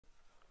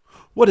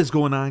What is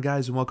going on,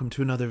 guys, and welcome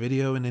to another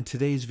video. And in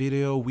today's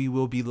video we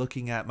will be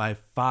looking at my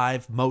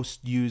 5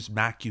 most used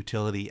Mac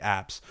utility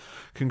apps.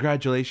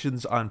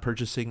 Congratulations on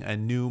purchasing a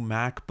new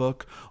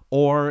MacBook,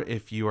 or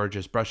if you are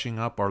just brushing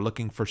up or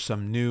looking for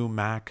some new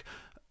Mac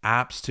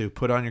apps to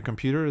put on your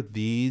computer,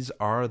 these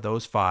are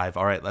those 5.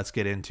 All right, let's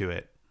get into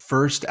it.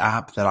 First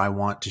app that I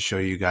want to show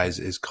you guys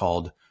is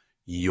called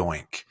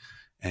Yoink.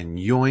 And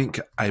Yoink,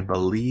 I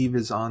believe,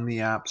 is on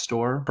the App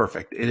Store.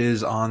 Perfect, it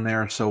is on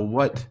there. So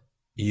what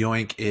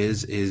Yoink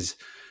is it's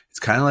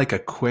kind of like a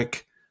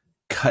quick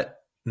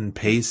cut and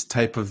paste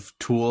type of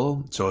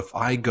tool. So if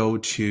I go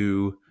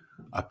to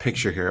a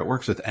picture here, it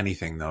works with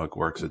anything though. It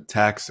works with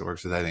text, it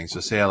works with anything. So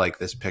say I like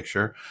this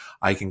picture,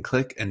 I can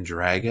click and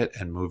drag it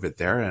and move it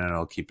there, and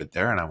it'll keep it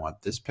there. And I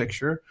want this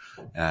picture,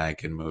 and I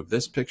can move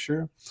this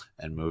picture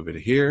and move it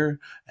here.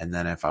 And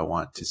then if I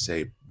want to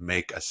say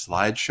make a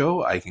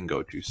slideshow, I can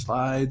go to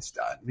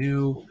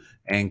slides.new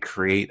and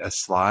create a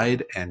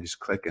slide and just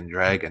click and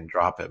drag and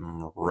drop it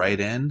right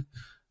in.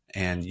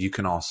 And you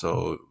can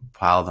also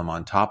pile them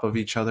on top of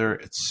each other.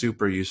 It's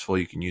super useful.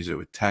 You can use it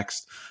with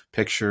text,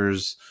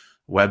 pictures,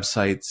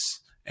 websites,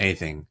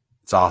 anything.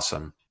 It's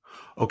awesome.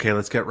 Okay,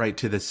 let's get right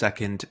to the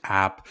second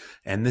app,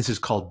 and this is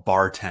called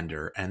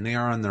Bartender, and they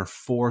are on their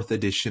 4th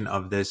edition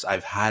of this.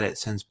 I've had it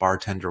since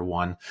Bartender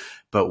 1,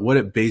 but what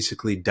it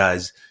basically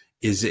does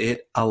is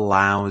it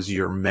allows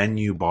your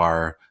menu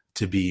bar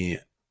to be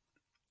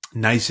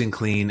nice and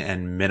clean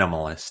and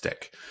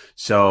minimalistic.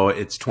 So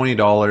it's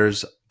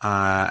 $20.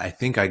 I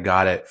think I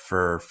got it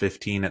for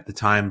 15 at the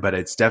time, but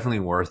it's definitely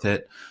worth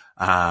it.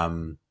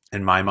 In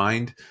my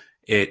mind,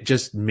 it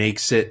just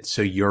makes it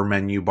so your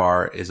menu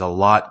bar is a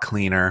lot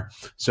cleaner.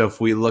 So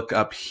if we look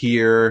up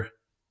here,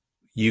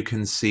 you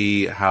can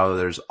see how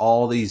there's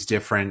all these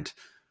different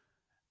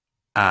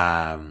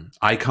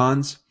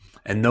icons,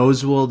 and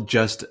those will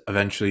just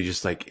eventually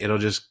it'll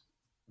just,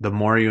 the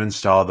more you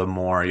install, the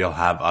more you'll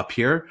have up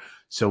here.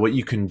 So what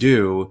you can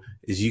do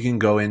is you can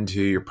go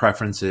into your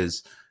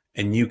preferences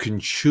and you can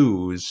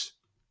choose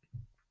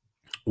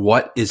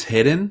what is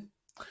hidden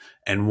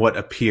and what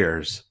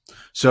appears.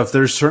 So if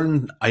there's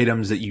certain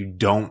items that you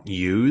don't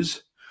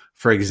use,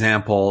 for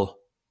example,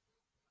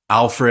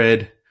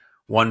 Alfred,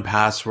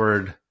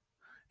 1Password,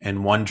 and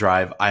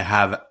OneDrive,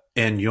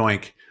 and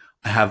Yoink,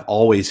 I have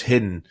always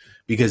hidden,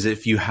 because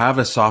if you have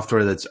a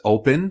software that's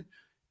open,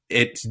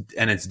 it's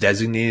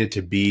designated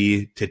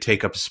to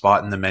take up a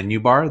spot in the menu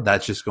bar,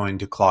 that's just going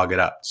to clog it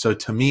up. So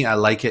to me, I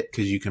like it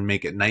because you can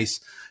make it nice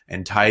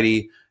and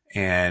tidy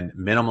and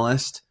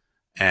minimalist,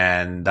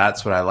 and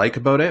that's what I like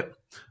about it.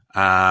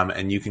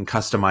 And you can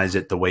customize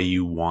it the way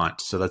you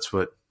want. So that's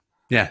what,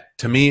 yeah,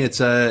 to me, it's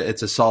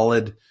a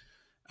solid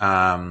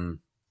program,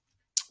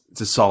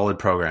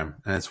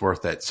 and it's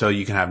worth it. So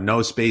you can have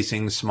no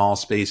spacing, small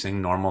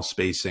spacing, normal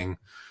spacing,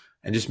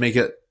 and just make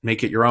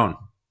it your own.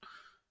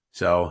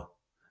 So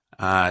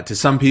to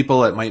some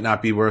people, it might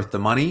not be worth the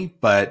money,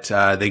 but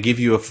they give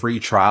you a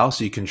free trial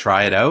so you can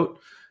try it out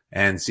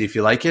and see if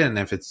you like it. And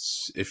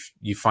if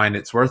you find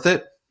it's worth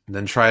it,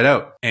 then try it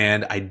out.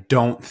 And I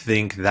don't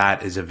think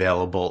that is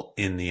available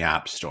in the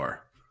App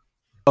Store.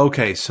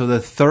 Okay, so the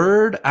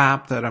third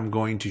app that I'm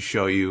going to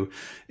show you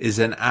is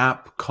an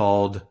app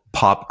called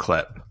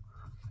Popclip.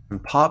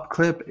 And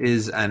Popclip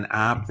is an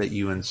app that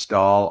you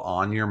install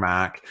on your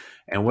Mac.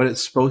 And what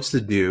it's supposed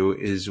to do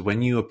is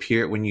when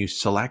you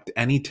select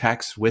any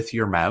text with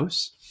your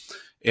mouse,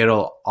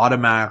 it'll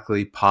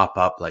automatically pop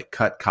up like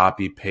cut,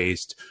 copy,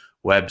 paste,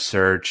 web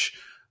search.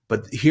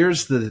 But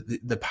here's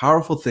the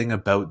powerful thing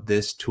about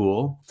this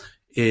tool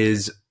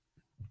is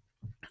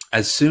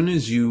as soon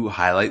as you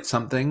highlight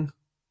something,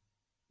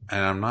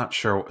 and I'm not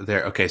sure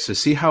there. Okay, so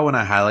see how when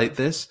I highlight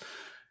this,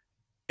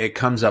 it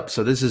comes up.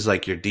 So this is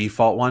like your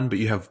default one, but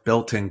you have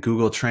built-in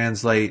Google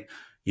Translate.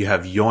 You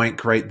have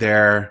Yoink right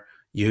there.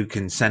 You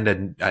can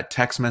send a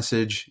text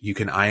message. You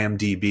can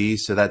IMDb.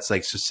 So that's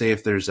like, so say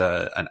if there's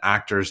an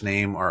actor's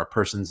name or a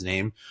person's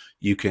name,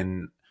 you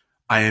can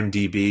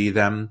IMDb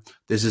them.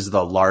 This is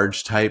the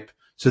large type.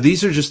 So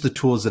these are just the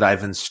tools that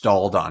I've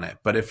installed on it.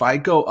 But if I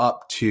go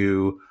up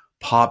to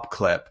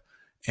Popclip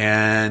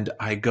and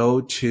I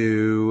go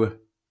to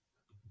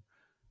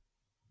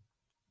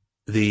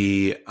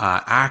the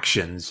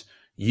actions,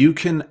 you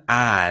can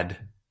add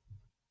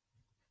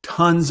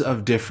tons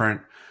of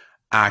different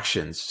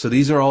actions. So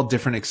these are all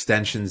different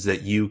extensions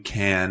that you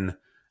can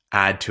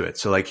add to it.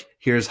 So like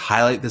here's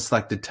highlight the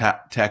selected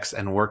text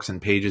and works in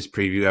Pages,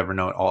 Preview,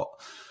 Evernote,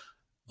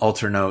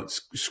 alter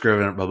notes,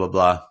 scriven, blah, blah,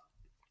 blah.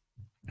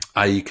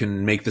 You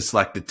can make the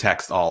selected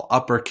text all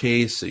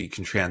uppercase, so you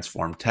can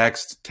transform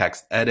text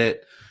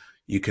edit.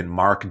 You can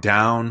mark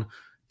down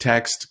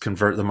text,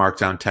 convert the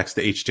markdown text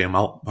to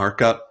HTML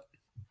markup.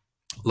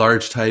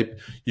 Large type,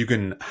 you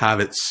can have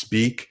it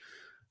speak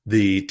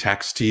the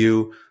text to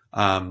you.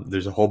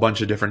 There's a whole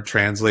bunch of different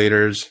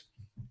translators.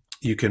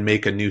 You can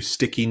make a new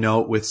sticky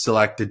note with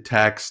selected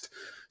text.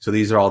 So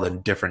these are all the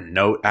different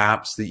note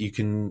apps that you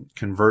can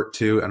convert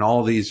to, and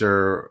all these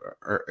are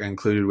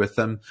included with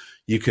them.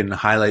 You can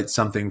highlight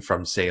something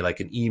from, say, like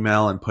an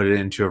email and put it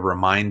into a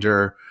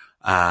reminder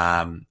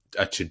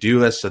a to-do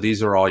list. So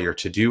these are all your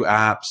to-do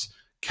apps,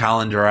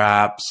 calendar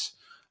apps,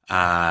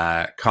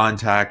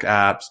 contact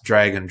apps,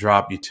 drag and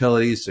drop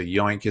utilities. So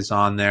Yoink is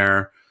on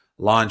there,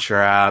 launcher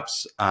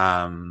apps,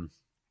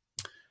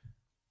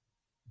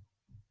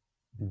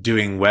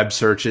 doing web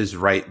searches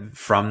right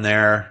from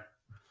there.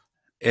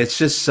 It's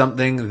just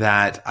something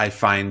that I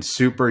find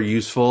super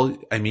useful.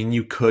 I mean,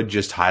 you could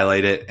just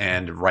highlight it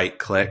and right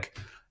click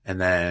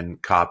and then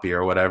copy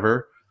or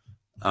whatever.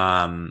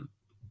 And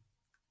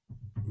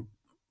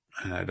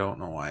I don't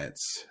know why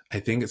I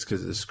think it's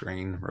because of the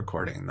screen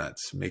recording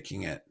that's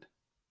making it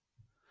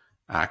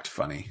act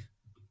funny.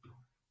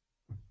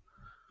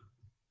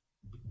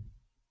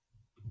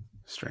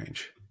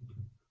 Strange.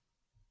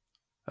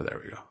 Oh,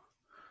 there we go.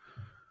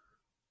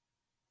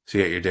 So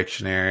you got your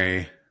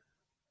dictionary,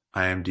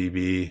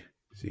 IMDb.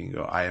 So you can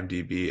go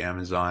IMDb,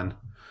 Amazon,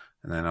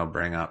 and then I'll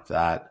bring up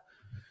that.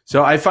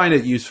 So I find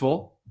it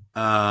useful,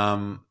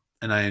 and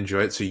I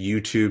enjoy it. So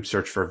YouTube,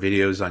 search for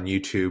videos on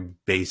YouTube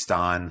based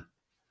on,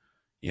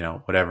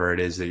 whatever it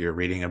is that you're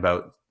reading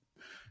about.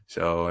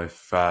 So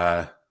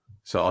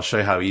so I'll show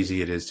you how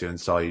easy it is to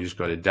install. You just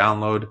go to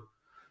download.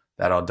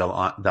 That'll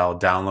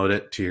download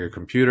it to your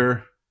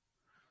computer.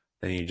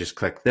 Then you just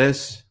click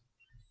this.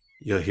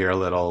 You'll hear a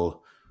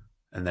little,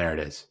 and there it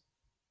is,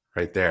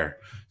 right there.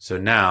 So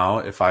now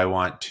if I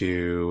want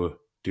to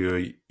do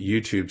a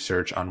YouTube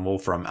search on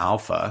Wolfram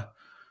Alpha,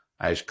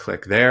 I just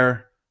click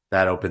there.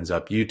 That opens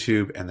up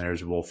YouTube, and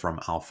there's Wolfram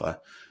Alpha.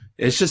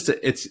 It's just,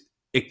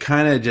 it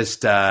kind of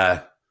just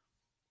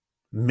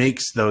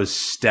makes those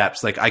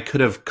steps. Like I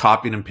could have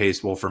copied and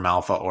pasted Wolfram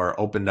Alpha or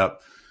opened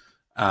up,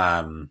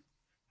 I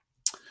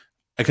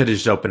could have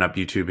just opened up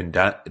YouTube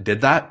and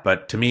did that,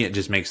 but to me, it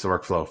just makes the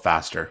workflow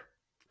faster.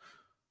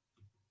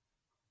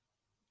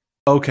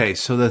 Okay,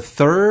 so the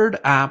third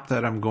app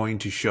that I'm going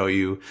to show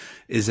you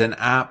is an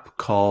app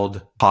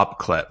called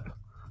Popclip.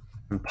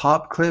 And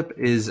Popclip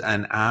is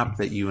an app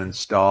that you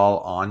install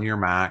on your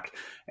Mac,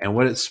 and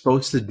what it's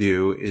supposed to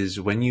do is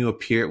when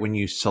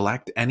you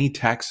select any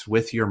text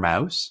with your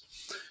mouse,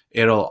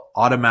 it'll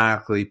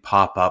automatically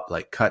pop up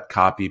like cut,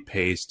 copy,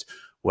 paste,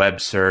 web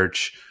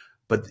search.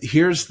 But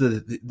here's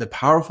the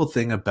powerful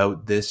thing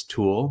about this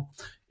tool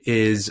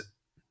is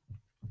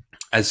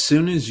as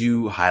soon as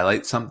you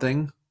highlight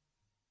something,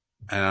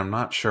 and I'm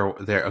not sure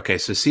there. Okay,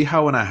 so see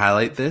how when I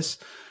highlight this,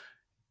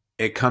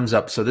 it comes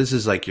up. So this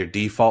is like your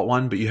default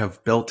one, but you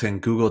have built-in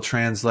Google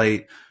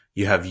Translate.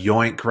 You have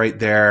Yoink right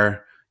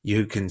there.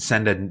 You can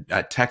send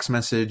a text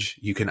message.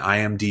 You can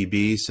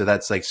IMDb. So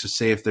that's like, so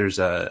say if there's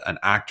an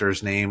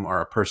actor's name or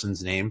a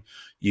person's name,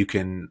 you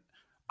can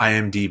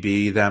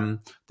IMDb them.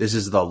 This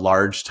is the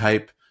large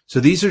type. So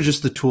these are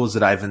just the tools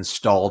that I've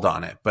installed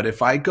on it. But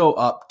if I go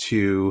up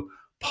to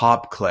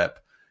Popclip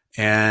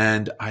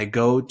and I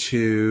go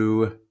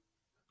to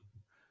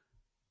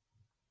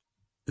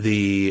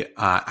the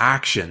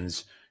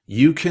actions,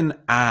 you can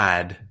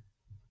add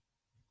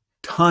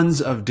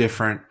tons of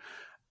different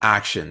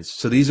actions.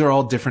 So these are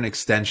all different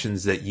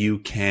extensions that you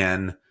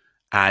can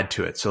add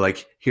to it. So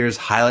like here's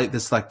highlight the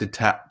selected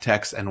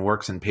text and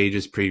works in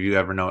Pages, Preview,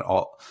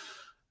 Evernote,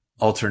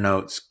 alter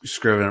notes,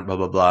 scriven, blah,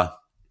 blah, blah.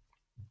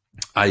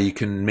 You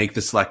can make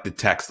the selected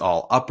text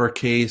all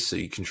uppercase. So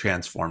you can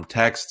transform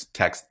text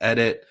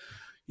edit.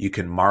 You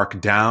can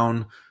mark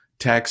down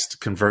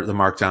text, convert the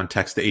markdown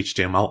text to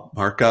HTML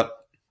markup.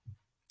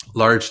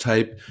 Large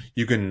type,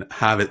 you can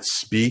have it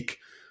speak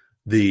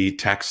the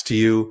text to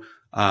you.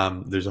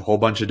 There's a whole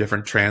bunch of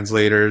different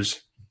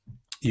translators.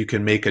 You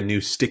can make a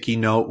new sticky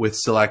note with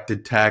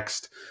selected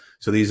text.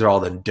 So these are all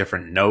the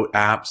different note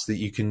apps that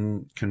you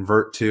can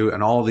convert to,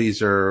 and all of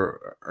these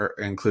are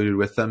included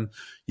with them.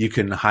 You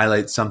can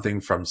highlight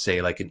something from,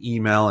 say, like an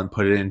email and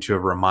put it into a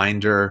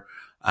reminder,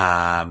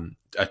 a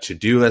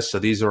to-do list. So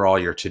these are all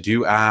your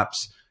to-do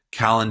apps,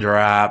 calendar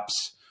apps,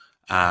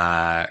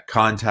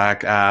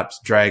 contact apps,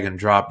 drag and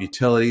drop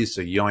utilities.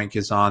 So Yoink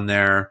is on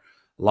there,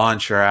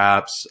 launcher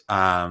apps,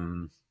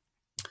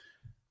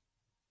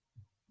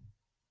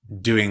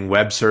 doing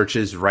web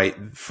searches right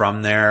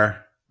from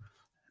there.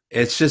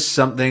 It's just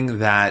something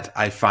that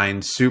I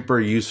find super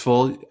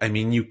useful. I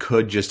mean, you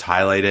could just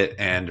highlight it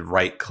and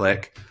right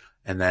click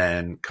and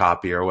then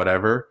copy or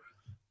whatever.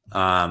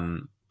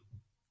 And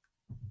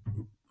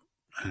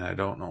I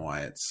don't know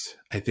why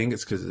I think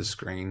it's because of the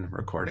screen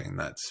recording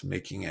that's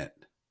making it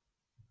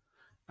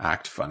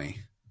act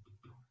funny.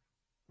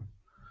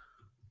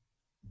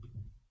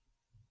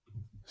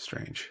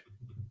 Strange.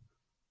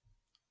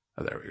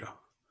 Oh, there we go.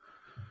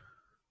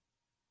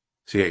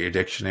 So you got your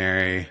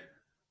dictionary,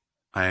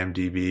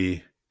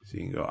 IMDb. So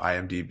you can go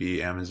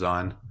IMDb,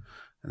 Amazon,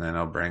 and then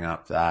I'll bring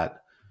up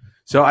that.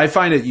 So I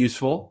find it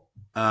useful,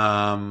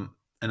 and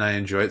I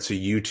enjoy it. So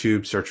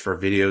YouTube, search for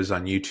videos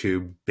on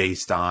YouTube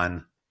based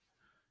on,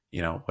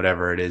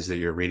 whatever it is that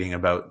you're reading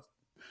about.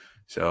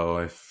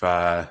 So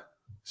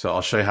so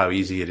I'll show you how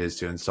easy it is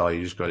to install.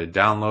 You just go to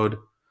download.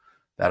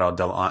 That'll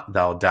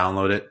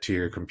download it to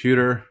your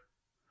computer.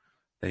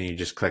 Then you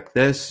just click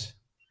this.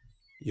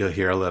 You'll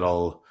hear a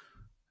little,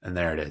 and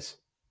there it is,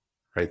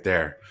 right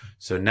there.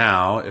 So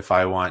now if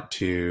I want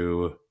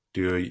to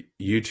do a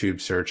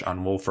YouTube search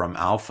on Wolfram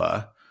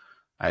Alpha,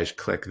 I just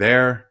click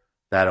there.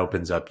 That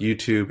opens up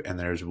YouTube, and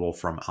there's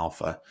Wolfram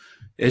Alpha.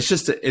 It's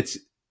just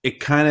it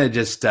kind of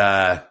just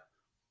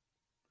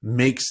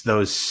makes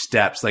those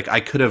steps. Like I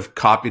could have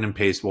copied and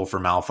pasted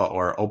Wolfram Alpha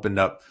or opened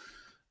up.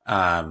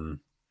 I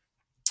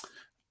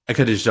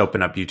could have just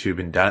opened up YouTube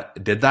and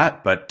did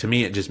that, but to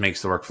me, it just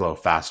makes the workflow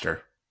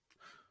faster.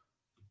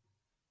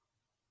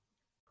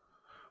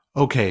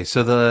 Okay,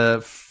 so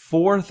the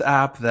fourth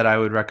app that I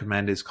would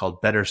recommend is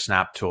called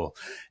Bettersnap Tool.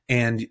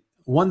 And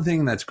one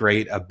thing that's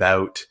great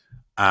about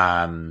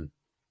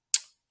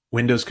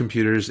Windows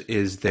computers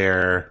is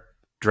their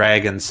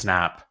drag and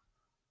snap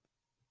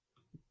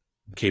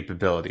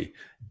capability.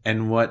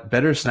 And what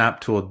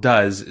Bettersnap Tool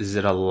does is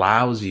it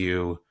allows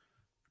you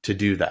to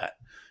do that.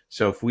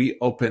 So if we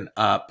open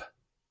up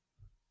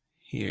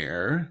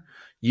here,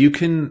 you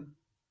can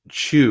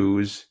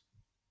choose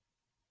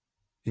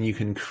and you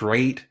can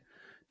create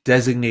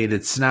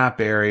designated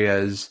snap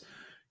areas.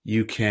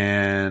 You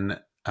can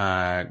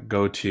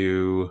go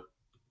to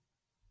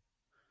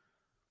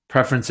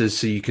preferences,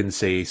 so you can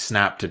say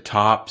snap to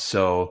top.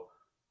 So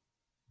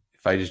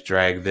if I just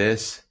drag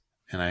this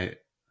and I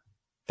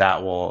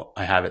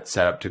have it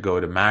set up to go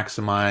to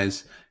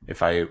maximize.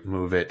 If I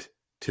move it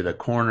to the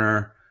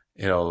corner,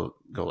 it'll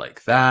go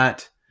like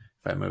that.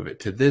 If I move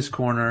it to this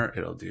corner,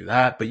 it'll do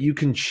that. But you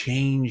can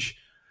change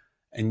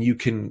and you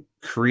can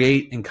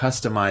create and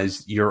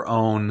customize your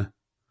own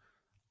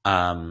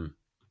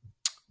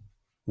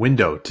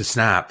window to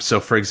snap. So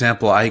for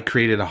example, I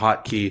created a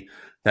hotkey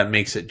that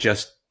makes it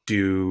just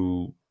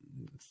do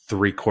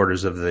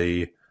 3/4 of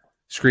the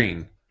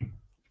screen.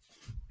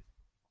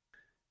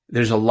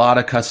 There's a lot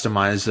of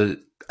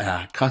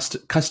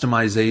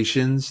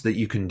customizations that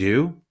you can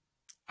do.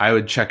 I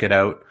would check it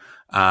out.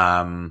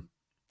 I'm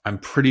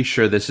pretty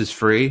sure this is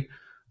free,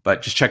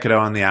 but just check it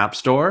out on the App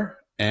Store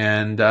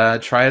and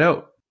try it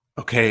out.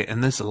 Okay,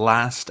 and this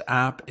last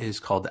app is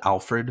called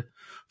Alfred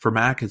for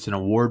Mac. It's an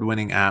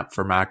award-winning app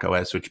for Mac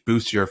OS, which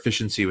boosts your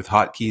efficiency with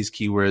hotkeys,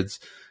 keywords,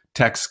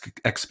 text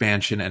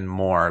expansion, and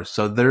more.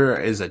 So there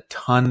is a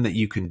ton that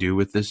you can do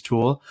with this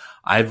tool.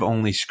 I've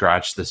only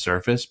scratched the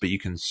surface, but you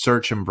can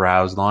search and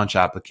browse, launch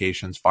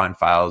applications, find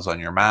files on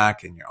your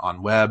Mac and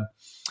on web.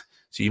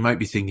 So you might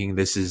be thinking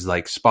this is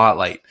like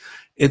Spotlight.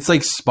 It's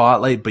like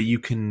Spotlight, but you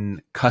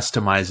can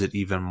customize it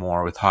even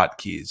more with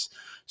hotkeys.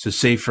 So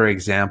say, for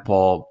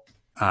example,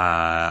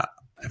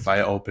 if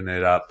I open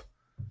it up,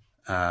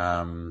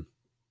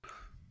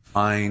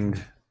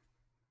 find,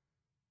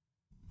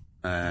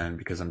 and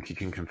because I'm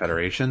teaching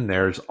Confederation,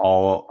 there's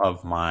all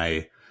of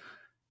my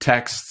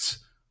texts,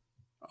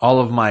 all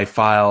of my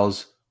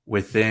files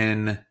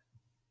within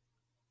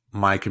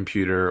my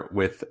computer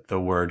with the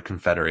word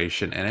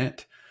Confederation in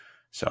it.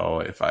 So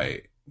if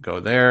I go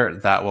there,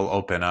 that will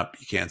open up.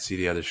 You can't see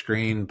the other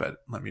screen, but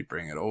let me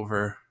bring it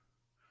over.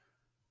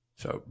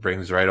 So it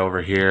brings right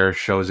over here,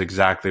 shows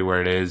exactly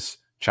where it is,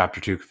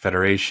 Chapter 2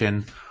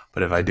 Confederation.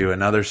 But if I do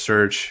another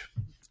search,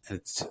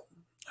 if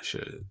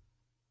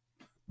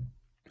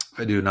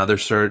I do another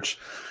search,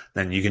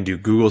 then you can do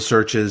Google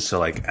searches. So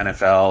like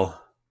NFL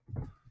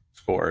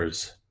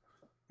scores.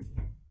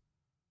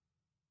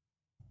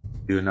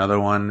 Do another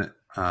one.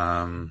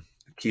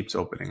 It keeps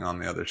opening on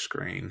the other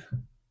screen.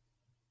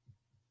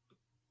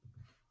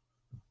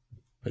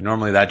 But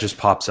normally that just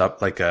pops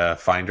up like a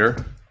finder.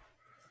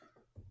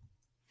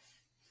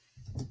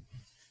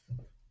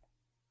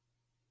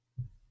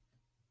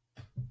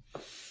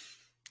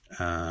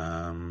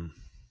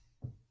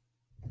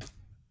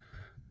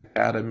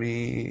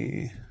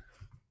 Academy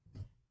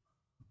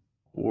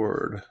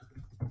Word.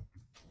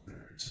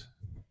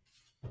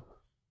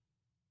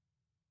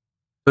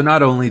 So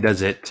not only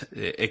does it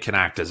can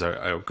act as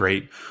a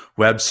great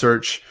web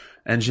search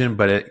engine,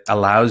 but it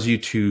allows you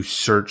to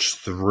search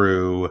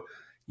through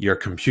your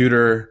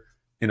computer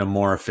in a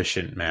more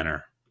efficient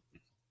manner.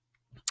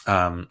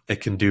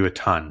 It can do a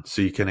ton.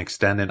 So you can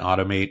extend and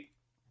automate.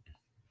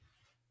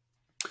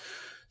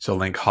 So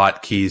link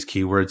hotkeys,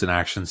 keywords, and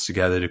actions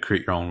together to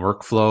create your own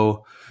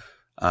workflow.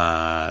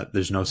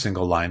 There's no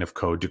single line of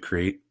code to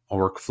create a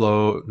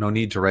workflow. No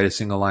need to write a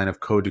single line of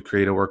code to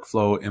create a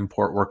workflow.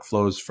 Import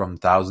workflows from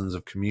thousands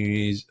of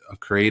communities of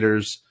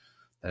creators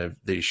that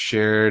they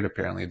shared.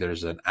 Apparently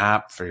there's an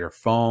app for your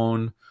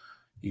phone.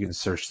 You can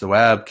search the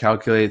web,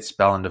 calculate,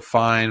 spell and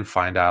define,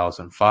 find apps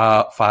and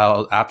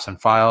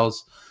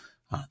files.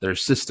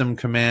 There's system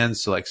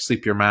commands, so like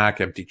sleep your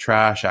Mac, empty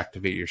trash,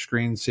 activate your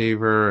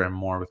screensaver, and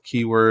more with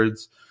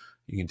keywords.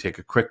 You can take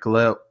a quick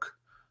look.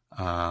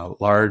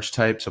 Large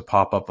type, so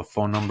pop up a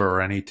phone number or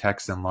any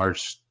text in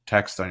large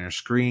text on your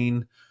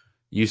screen.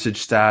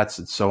 Usage stats,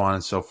 and so on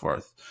and so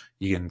forth.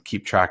 You can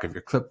keep track of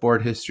your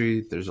clipboard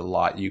history. There's a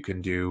lot you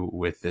can do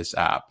with this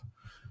app.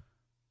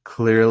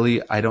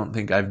 Clearly, I don't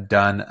think I've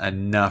done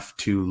enough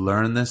to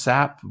learn this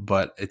app,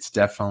 but it's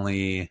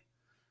definitely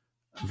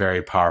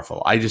very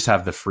powerful. I just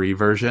have the free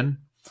version.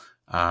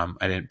 I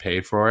didn't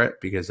pay for it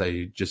because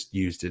I just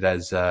used it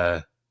as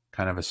a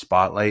kind of a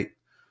Spotlight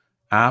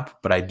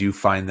app, but I do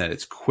find that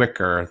it's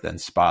quicker than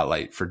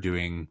Spotlight for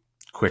doing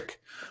quick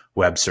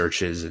web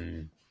searches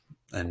and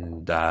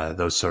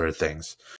those sort of things.